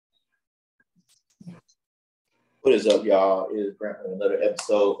What is up, y'all? It is Grant with another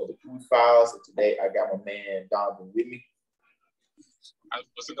episode of the Food Files. And today I got my man Donovan with me.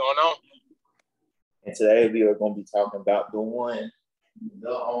 What's going on? And today we are going to be talking about the one, the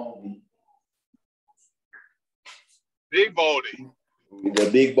only, Big Boldy. The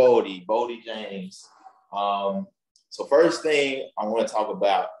big Boldy James. So first thing I want to talk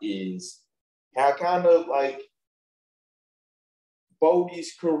about is how kind of like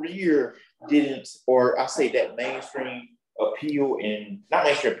Boldy's career didn't, or I say that mainstream appeal, and not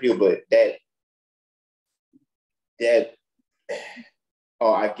mainstream appeal, but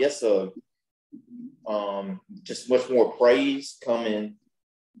I guess just much more praise coming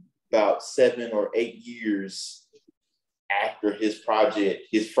about 7 or 8 years after his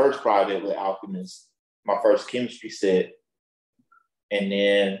first project with Alchemist, my first chemistry set, and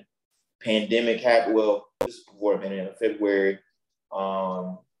then pandemic happened. Well, this is before in February.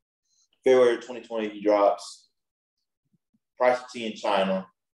 February 2020, he drops Price of Tea in China,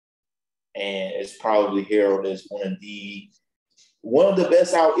 and it's probably heralded as one of the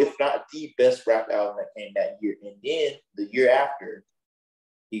best out, if not the best rap album that came that year. And then the year after,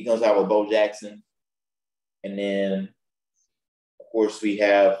 he comes out with Bo Jackson, and then of course we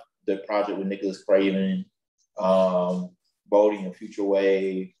have the project with Nicholas Craven, Boldy and Future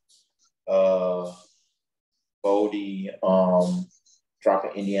Wave, Boldy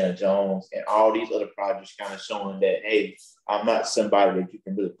dropping Indiana Jones, and all these other projects kind of showing that, hey, I'm not somebody that you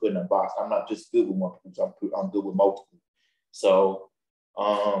can really put in a box. I'm not just good with one producer, I'm good with multiple. So,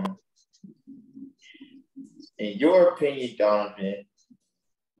 in your opinion, Donovan,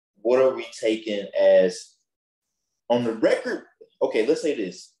 what are we taking as on the record? Okay, let's say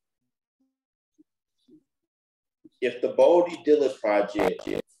this. If the Boldy Dilla project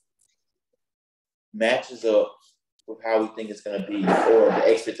matches up with how we think it's going to be, or the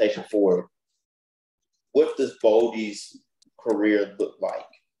expectation for it, what does Boldy's career look like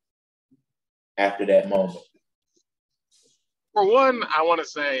after that moment? For one, I want to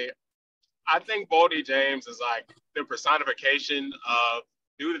say, I think Boldy James is like the personification of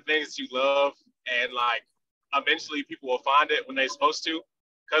do the things you love, and like eventually people will find it when they're supposed to.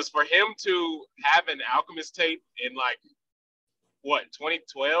 Because for him to have an Alchemist tape in like,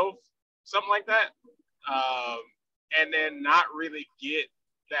 2012, something like that, and then not really get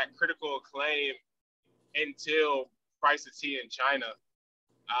that critical acclaim until Price of Tea in China,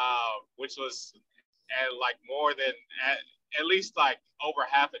 which was like more than at least like over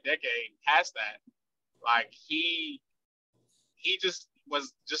half a decade past that. Like he just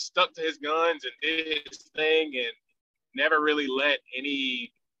was just stuck to his guns and did his thing and never really let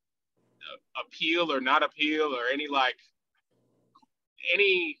any appeal or not appeal or any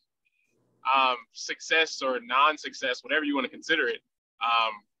success or non-success, whatever you want to consider it,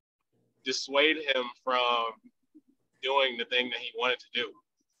 dissuade him from doing the thing that he wanted to do.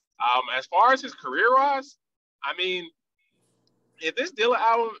 As far as his career-wise, I mean, if this Dilla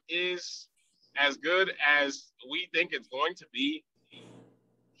album is as good as we think it's going to be,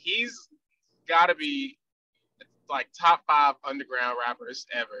 he's got to be like top 5 underground rappers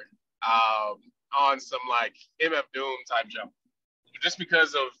ever, on some like MF Doom type jump, just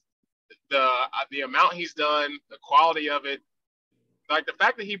because of the amount he's done, the quality of it, like the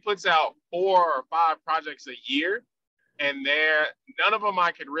fact that he puts out 4 or 5 projects a year, and none of them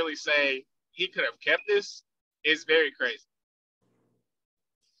I could really say he could have kept this, is very crazy.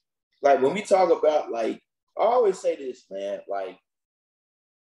 Like when we talk about, like, I always say this, man, like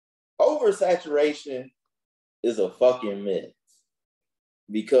oversaturation is a fucking myth,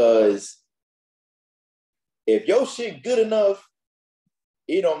 because if your shit good enough,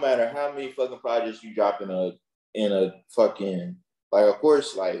 it don't matter how many fucking projects you drop in a fucking, like, of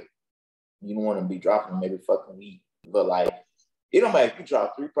course, like, you don't want to be dropping them every fucking week, but like, it don't matter if you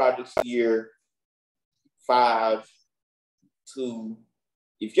drop 3 projects a year, 5, 2.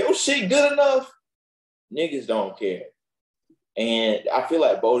 If your shit good enough, niggas don't care. And I feel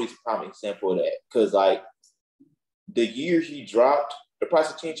like Boldy's a prime example of that, because like the year he dropped The Price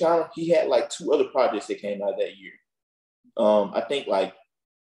of Tea in China, he had like 2 other projects that came out that year. I think like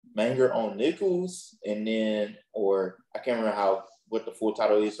Manger on Nichols, and then, or I can't remember what the full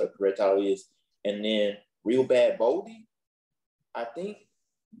title is or correct title is, and then Real Bad Boldy, I think.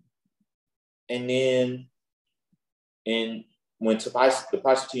 And then when the Price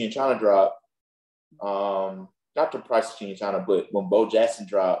of Tea in China dropped, not The Price of Tea in China, but when Bo Jackson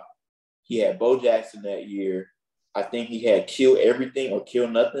dropped, he had Bo Jackson that year. I think he had Kill Everything or Kill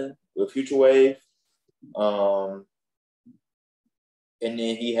Nothing with Future Wave. And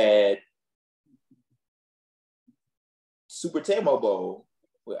then he had Super Tamo Bowl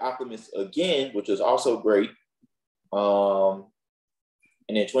with Alchemist again, which was also great. And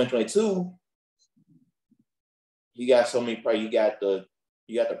in 2022, you got so many. You got the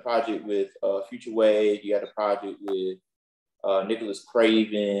project with Future Wave. You got the project with Nicholas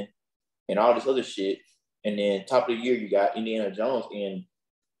Craven and all this other shit. And then top of the year, you got Indiana Jones and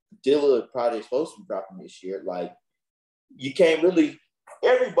Dilla project supposed to be dropping this year. Like, you can't really.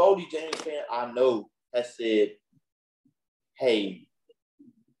 Every Boldy James fan I know has said, "Hey,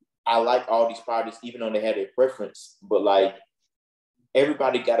 I like all these projects, even though they had a preference." But like,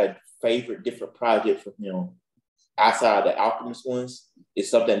 everybody got a favorite different project from him outside of the Alchemist ones.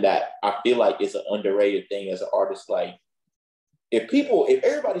 It's something that I feel like is an underrated thing as an artist. Like, if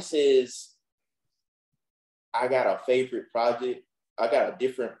everybody says, I got a favorite project, I got a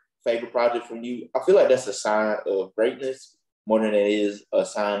different favorite project from you, I feel like that's a sign of greatness more than it is a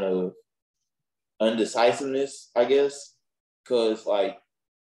sign of undecisiveness, I guess. Cause like,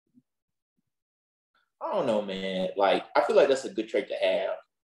 I don't know, man. Like, I feel like that's a good trait to have.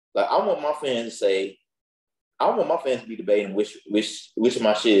 Like, I want my fans to be debating which of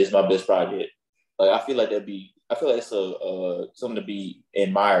my shit is my best project. Like, I feel like it's something to be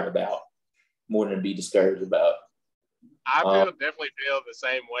admired about more than to be discouraged about. I definitely feel the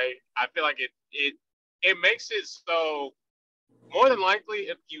same way. I feel like it makes it so more than likely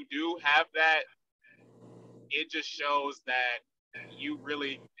if you do have that, it just shows that you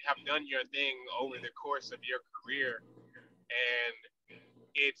really have done your thing over the course of your career, and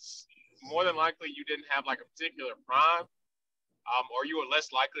it's more than likely you didn't have like a particular prime, or you were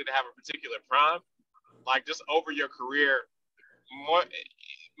less likely to have a particular prime. Like, just over your career,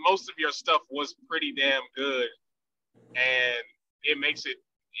 most of your stuff was pretty damn good, and it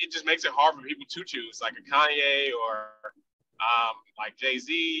just makes it hard for people to choose, like a Kanye or like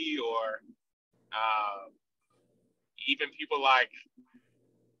Jay-Z or even people like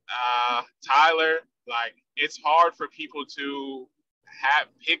Tyler. Like, it's hard for people to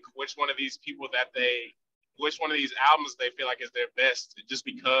pick which one of these albums they feel like is their best, just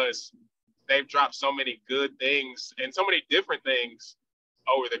because they've dropped so many good things and so many different things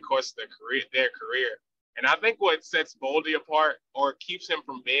over the course of their career. And I think what sets Boldy apart or keeps him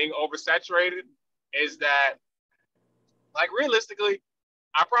from being oversaturated is that, like, realistically,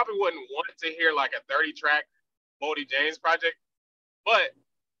 I probably wouldn't want to hear like a 30-track Boldy James project, but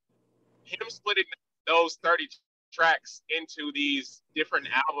him splitting those 30 tracks into these different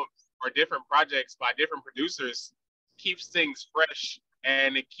albums or different projects by different producers keeps things fresh,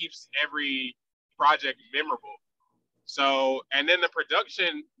 and it keeps every project memorable. So, and then the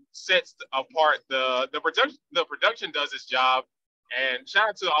production sets apart the production does its job. And shout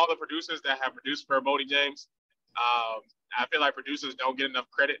out to all the producers that have produced for Boldy James. I feel like producers don't get enough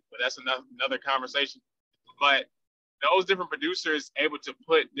credit, but that's another conversation. But those different producers able to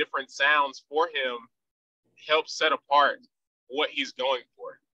put different sounds for him help set apart what he's going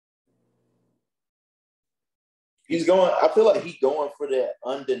for. I feel like he's going for that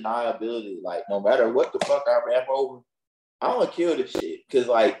undeniability. Like, no matter what the fuck I rap over, I'm gonna kill this shit. Cause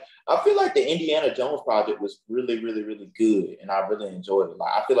like, I feel like the Indiana Jones project was really, really, really good, and I really enjoyed it.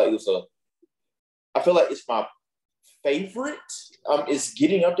 Like, I feel like it's my favorite. It's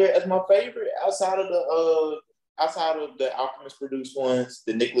getting up there as my favorite outside of the Alchemist produced ones,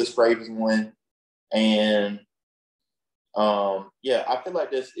 the Nicholas Craven one, and yeah, I feel like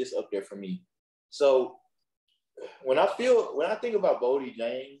it's up there for me. So when I think about Boldy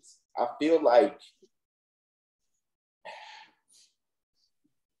James, I feel like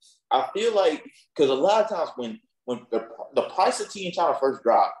because a lot of times when the price of tea in China first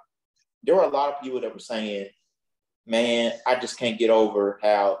dropped, there were a lot of people that were saying, "Man, I just can't get over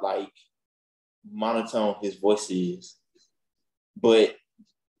how like monotone his voice is." But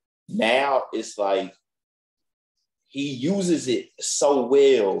now it's like he uses it so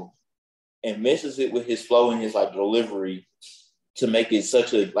well and meshes it with his flow and his like delivery to make it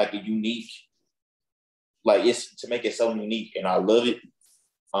such a like a unique, like it's to make it so unique, and I love it.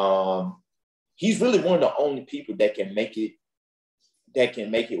 He's really one of the only people that can make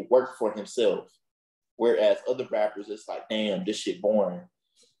it work for himself. Whereas other rappers, it's like, damn, this shit boring.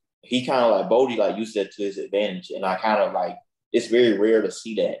 He kind of like Boldy like used that to his advantage, and I kind of like, it's very rare to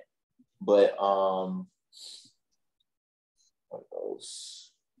see that. But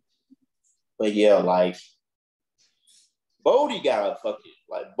but yeah, like Boldy got a fucking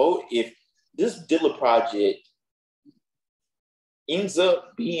like if this Dilla project ends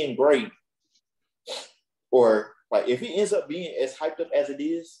up being great, or like if it ends up being as hyped up as it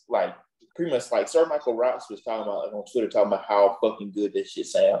is, like pretty much like Sir Michael Rocks was talking about like, on Twitter, talking about how fucking good this shit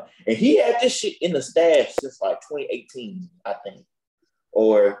sound. And he had this shit in the stash since like 2018, I think.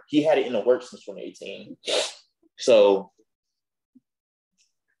 or he had it in the works since 2018. So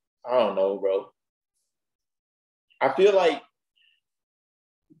I don't know, bro. I feel like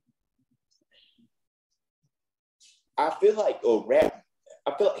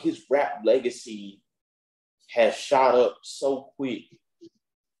his rap legacy has shot up so quick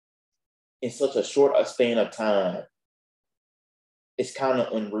in such a short a span of time. It's kind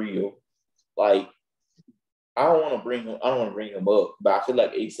of unreal. Like, I don't want to bring him up, but I feel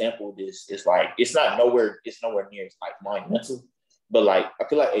like an example of this is like it's nowhere near it's like monumental. But like I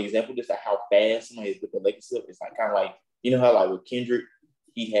feel like an example of this, like how fast somebody is with the legacy up, it's like kind of like, you know how like with Kendrick,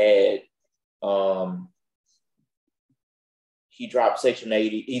 he dropped Section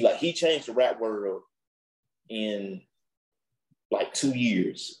 80. He changed the rap world in like 2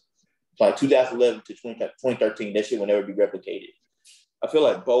 years. Like 2011 to 2013, that shit will never be replicated. I feel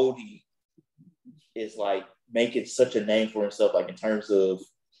like Boldy is like making such a name for himself, like in terms of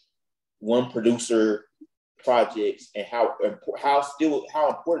one producer projects and how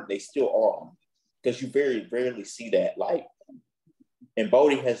important they still are. Because you very rarely see that. Like, and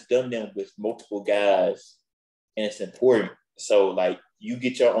Boldy has done them with multiple guys, and it's important. So like you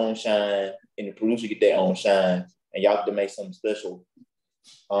get your own shine, and the producer get their own shine, and y'all have to make something special.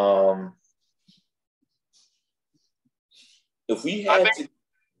 If we had to,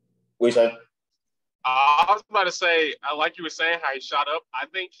 which I was about to say, like you were saying, how he shot up. I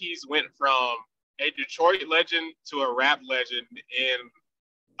think he's went from a Detroit legend to a rap legend, and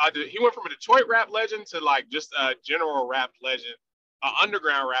he went from a Detroit rap legend to like just a general rap legend, an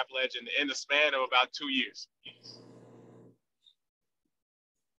underground rap legend in the span of about 2 years.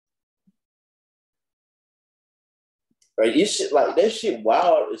 right, it's shit like that shit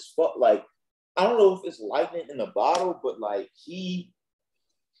wild as fuck. Like, I don't know if it's lightning in the bottle, but like he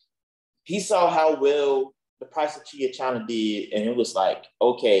saw how well the Price of Chia China did, and it was like,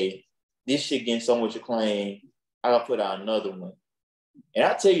 okay, this shit getting so much acclaim, I gotta put out another one. And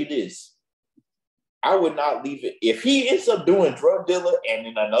I tell you this, I would not leave it if he ends up doing Drug Dealer and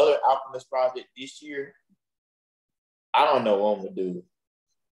in another Alchemist project this year. I don't know what I'm gonna do,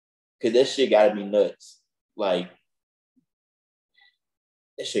 because that shit gotta be nuts. Like,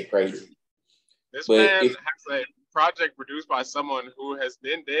 that shit crazy. This man has a project produced by someone who has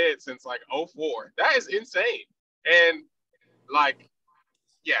been dead since like 2004. That is insane. And like,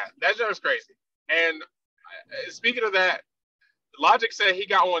 yeah, that joke's crazy. And speaking of that, Logic said he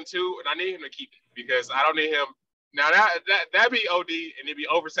got one too, and I need him to keep it because I don't need him. Now that'd be OD and it'd be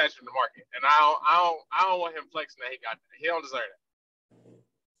oversaturated in the market, and I don't want him flexing that he got that. He don't deserve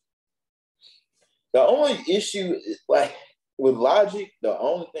that. The only issue is like with Logic, the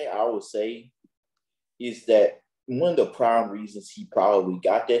only thing I would say is that one of the prime reasons he probably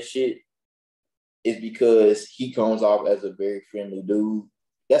got that shit is because he comes off as a very friendly dude.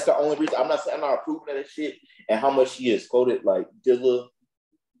 That's the only reason. I'm not approving of that shit, and how much he has quoted like Dilla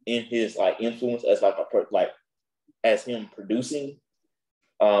in his like influence as like as him producing.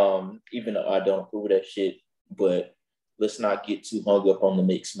 Even though I don't approve of that shit, but let's not get too hung up on the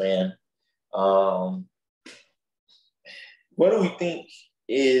mix, man. What do we think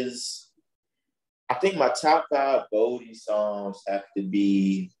is? I think my top 5 Boldy songs have to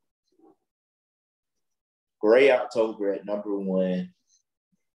be Gray October at number 1.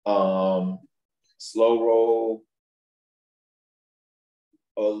 Slow Roll,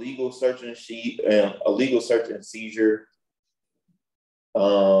 Illegal Search and Seizure,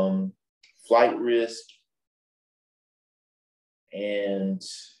 Flight Risk, and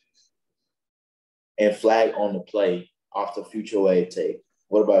Flag on the Play off the Future Wave tape.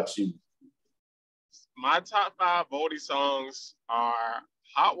 What about you? My top 5 Boldy songs are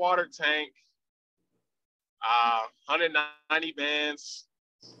Hot Water Tank, 190 Bands,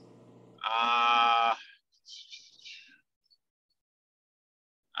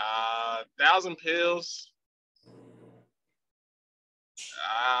 1,000 Pills.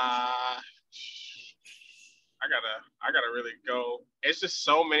 I gotta really go. It's just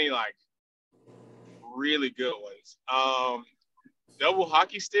so many like really good ones. Double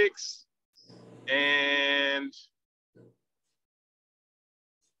Hockey Sticks and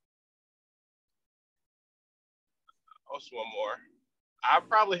what's one more? I'll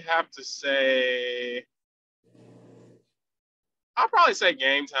probably say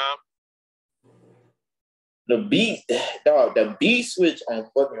Game Time. The beat, dog, the beat switch on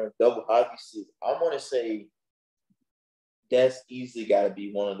fucking Double Hockey Stick, I want to say that's easily got to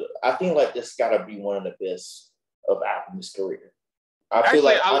be one of the. I think like this got to be one of the best of Alchemist's career. I feel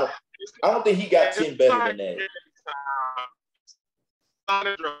like I don't think he got 10 better than that. My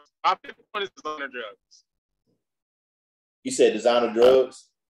favorite one is Designer Drugs. You said Designer Drugs?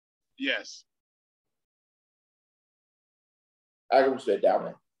 Yes. I can respect that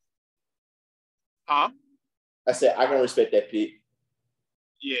one. Huh? I said I can respect that pick.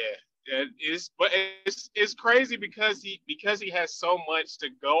 Yeah. It's crazy because he has so much to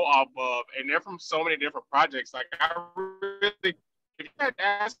go off of, and they're from so many different projects. Like I really, if you had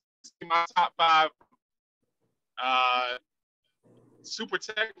asked me my top 5 Super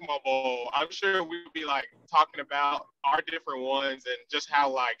Tecmo Bowl, I'm sure we would be like talking about our different ones and just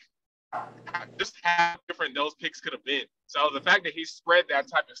how different those picks could have been. So the fact that he spread that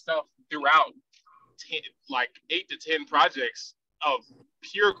type of stuff throughout 8 to 10 projects of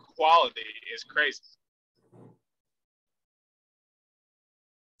pure quality is crazy.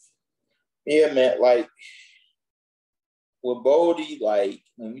 Yeah, man. Like with Boldy, like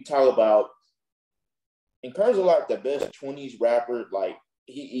when we talk about in terms of like the best 20s rapper, like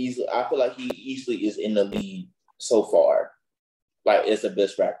I feel like he easily is in the lead so far. Like it's the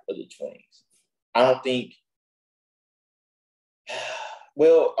best rapper of the 20s. I don't think.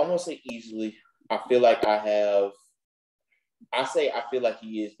 Well, I won't say easily. I feel like I feel like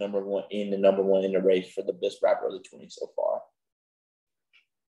he is number one in the race for the best rapper of the 20s so far.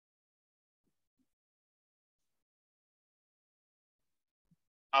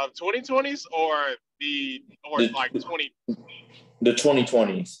 2020s or like 20. The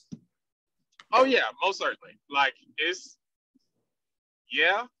 2020s. Oh yeah, most certainly. Like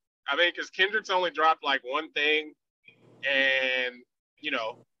yeah. I mean, because Kendrick's only dropped like one thing, and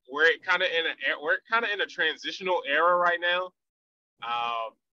we're kind of in a transitional era right now.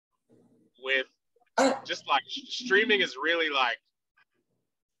 With just like streaming is really like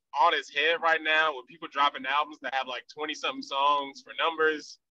on its head right now, with people dropping albums that have like 20 something songs for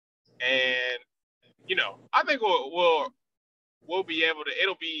numbers, and I think we'll be able to.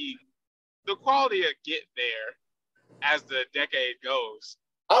 It'll be the quality will get there as the decade goes.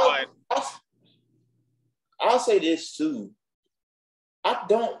 I'll say this too. I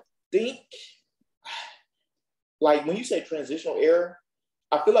don't think, like when you say transitional era,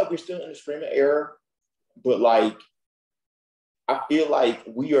 I feel like we're still in the streaming era, but like I feel like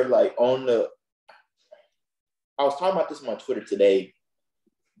we are like on the. I was talking about this on my Twitter today,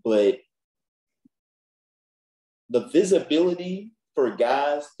 but the visibility for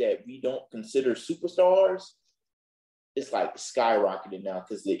guys that we don't consider superstars is like skyrocketing now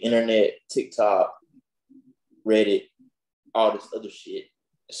because the internet, TikTok, Reddit, all this other shit.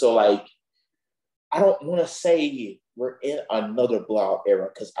 So like, I don't want to say we're in another blog era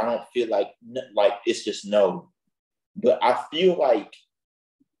because I don't feel like it's just no. But I feel like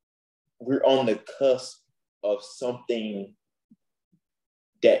we're on the cusp of something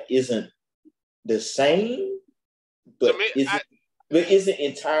that isn't the same, but isn't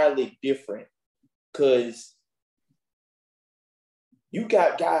entirely different. Because you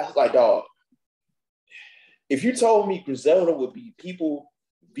got guys like, dog, if you told me Griselda would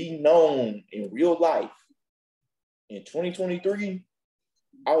be known in real life in 2023,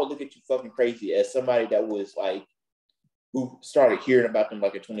 I would look at you fucking crazy as somebody that was like, who started hearing about them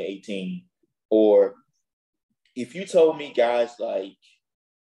like in 2018. Or if you told me guys like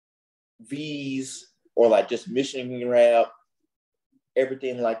V's or like just Michigan rap,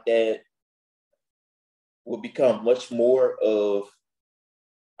 everything like that would become much more of,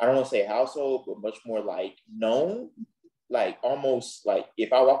 I don't want to say household, but much more like known. Like almost like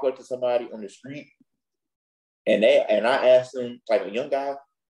if I walk up to somebody on the street and I ask them, like a young guy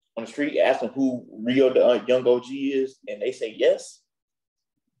on the street, ask them who Rio the Young OG is, and they say yes.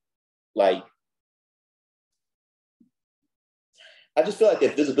 Like, I just feel like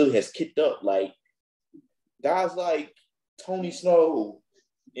that visibility has kicked up. Like guys like Tony Snow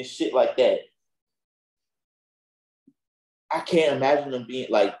and shit like that. I can't imagine them being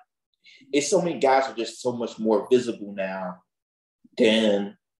like, it's so many guys are just so much more visible now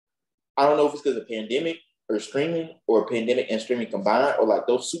than, I don't know if it's because of pandemic or streaming or pandemic and streaming combined, or like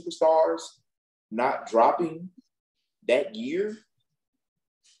those superstars not dropping that year.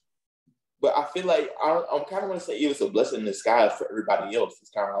 But I feel like I'm kind of want to say it was a blessing in disguise for everybody else.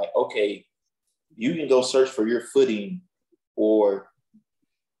 It's kind of like, okay, you can go search for your footing or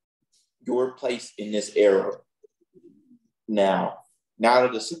your place in this era. Now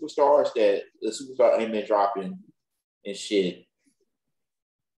that the superstar ain't been dropping and shit,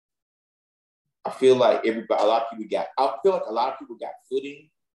 I feel like a lot of people got footing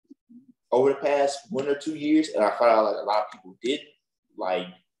over the past 1 or 2 years, and I felt like a lot of people didn't. Like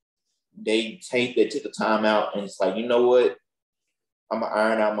they took the time out, and it's like, you know what? I'm gonna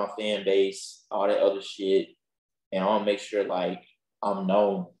iron out my fan base, all that other shit, and I'm gonna make sure like I'm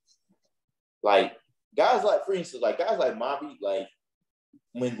known. Like guys like, for instance, like guys like Mobby, like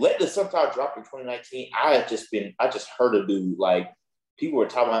when Let the Sun Cloud dropped in 2019, I just heard a dude, like people were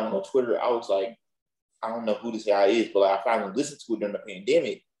talking about him on Twitter. I was like, I don't know who this guy is, but like, I finally listened to it during the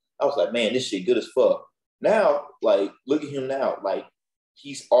pandemic. I was like, man, this shit good as fuck. Now, like, look at him now. Like,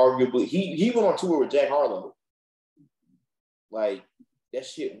 he's arguably he went on tour with Jack Harlow. Like, that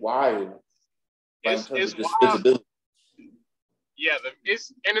shit wild. Like, in terms It's of just wild. visibility. Yeah,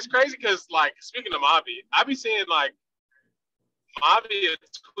 it's crazy because like speaking of Mobby, I be seeing like Mobby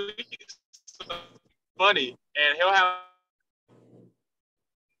tweets funny, and he'll have,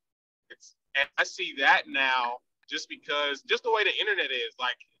 and I see that now just because just the way the internet is.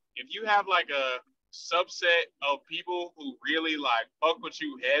 Like, if you have like a subset of people who really like fuck with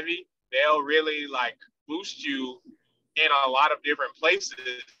you heavy, they'll really like boost you in a lot of different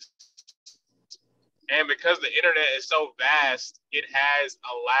places. And because the internet is so vast, it has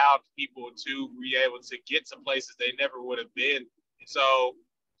allowed people to be able to get to places they never would have been. So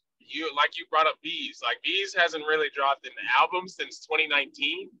you brought up Bees. Like Bees hasn't really dropped an album since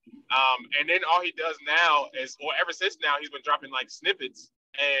 2019. And then all he does now is, or ever since now, he's been dropping like snippets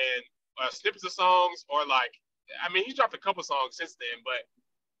and snippets of songs, or like, I mean, he's dropped a couple songs since then, but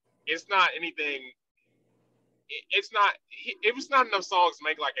it's not anything. It was not enough songs to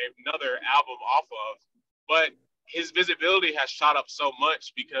make like another album off of, but his visibility has shot up so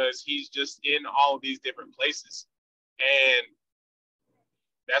much because he's just in all of these different places. And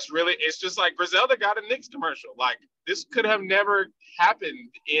that's really, it's just like Griselda got a Knicks commercial. Like, this could have never happened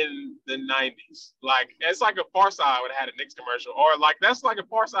in the 90s. Like, it's like a Pharcyde would have had a Knicks commercial, or like, that's like a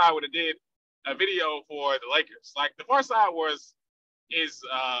Pharcyde would have did a video for the Lakers. Like, the Pharcyde is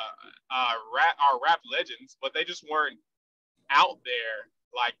our rap legends, but they just weren't out there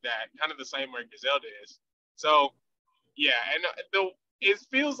like that. Kind of the same way Griselda is. So, yeah, and it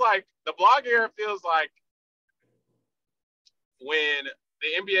feels like the blog era feels like when the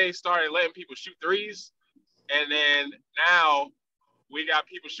NBA started letting people shoot threes, and then now we got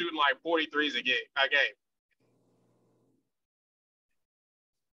people shooting like 43s a game. I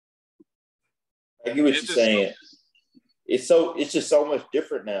get what you're saying. It's just so much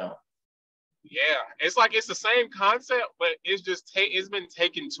different now. Yeah, it's like it's the same concept, but it's just it's been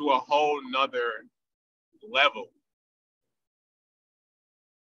taken to a whole nother level.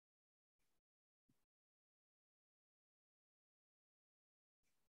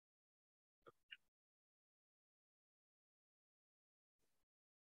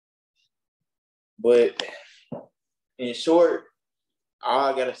 But in short,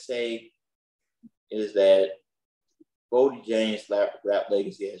 all I gotta say is that Boldy James' rap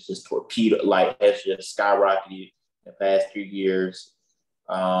legacy has just torpedoed, like has just skyrocketed in the past few years.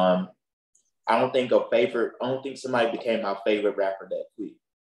 I don't think somebody became my favorite rapper that quick.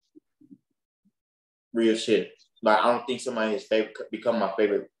 Real shit. Like, I don't think somebody has become my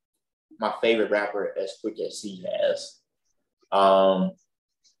favorite rapper as quick as he has.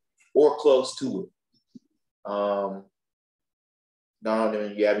 Or close to it.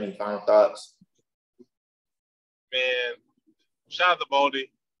 Donovan, you have any final thoughts? Man, shout out to Boldy.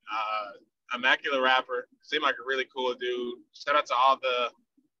 Immaculate rapper. Seemed like a really cool dude. Shout out to all the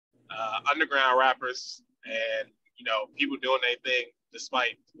underground rappers and, people doing their thing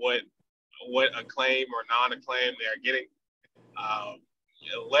despite what acclaim or non-acclaim they are getting.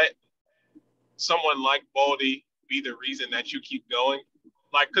 Let someone like Boldy be the reason that you keep going.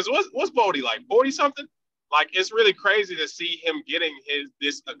 Like, because what's Boldy like? 40 something? Like, it's really crazy to see him getting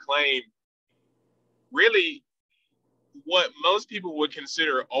this acclaim. Really, what most people would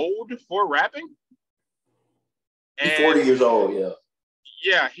consider old for rapping. He's 40 years old, yeah.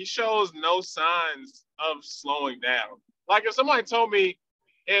 Yeah, he shows no signs of slowing down. Like, if somebody told me,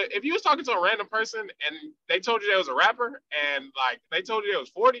 if you was talking to a random person and they told you they was a rapper and like they told you they was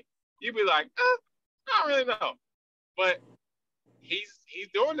 40, you'd be like, I don't really know. But he's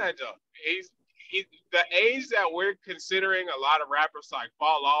doing that job. He's the age that we're considering a lot of rappers like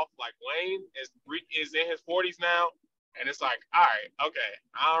fall off, like Wayne is in his 40s now, and it's like, all right, okay,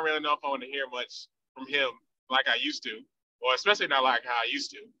 I don't really know if I want to hear much from him like I used to, or especially not like how I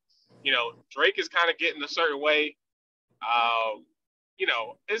used to. Drake is kind of getting a certain way.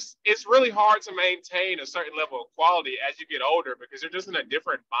 It's really hard to maintain a certain level of quality as you get older because you're just in a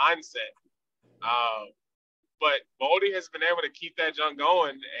different mindset. But Boldy has been able to keep that junk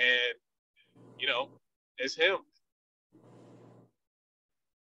going, and it's him.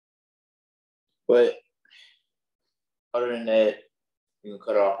 But other than that, you can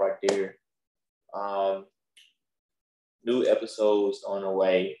cut it off right there. New episodes on the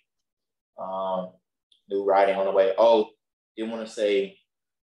way. New writing on the way. Oh, didn't want to say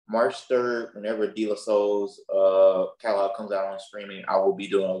March 3rd, whenever Dilla Soul's catalog comes out on streaming, I will be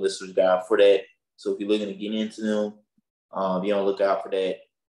doing a listener's guide for that. So if you're looking to get into them, be on the lookout for that.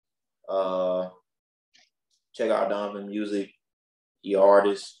 Check out Donovan music, the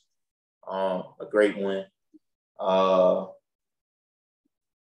artist, a great one.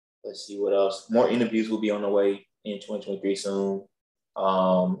 Let's see what else. More interviews will be on the way in 2023 soon.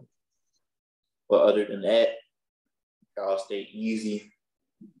 But other than that, y'all stay easy.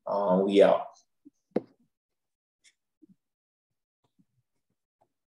 We out.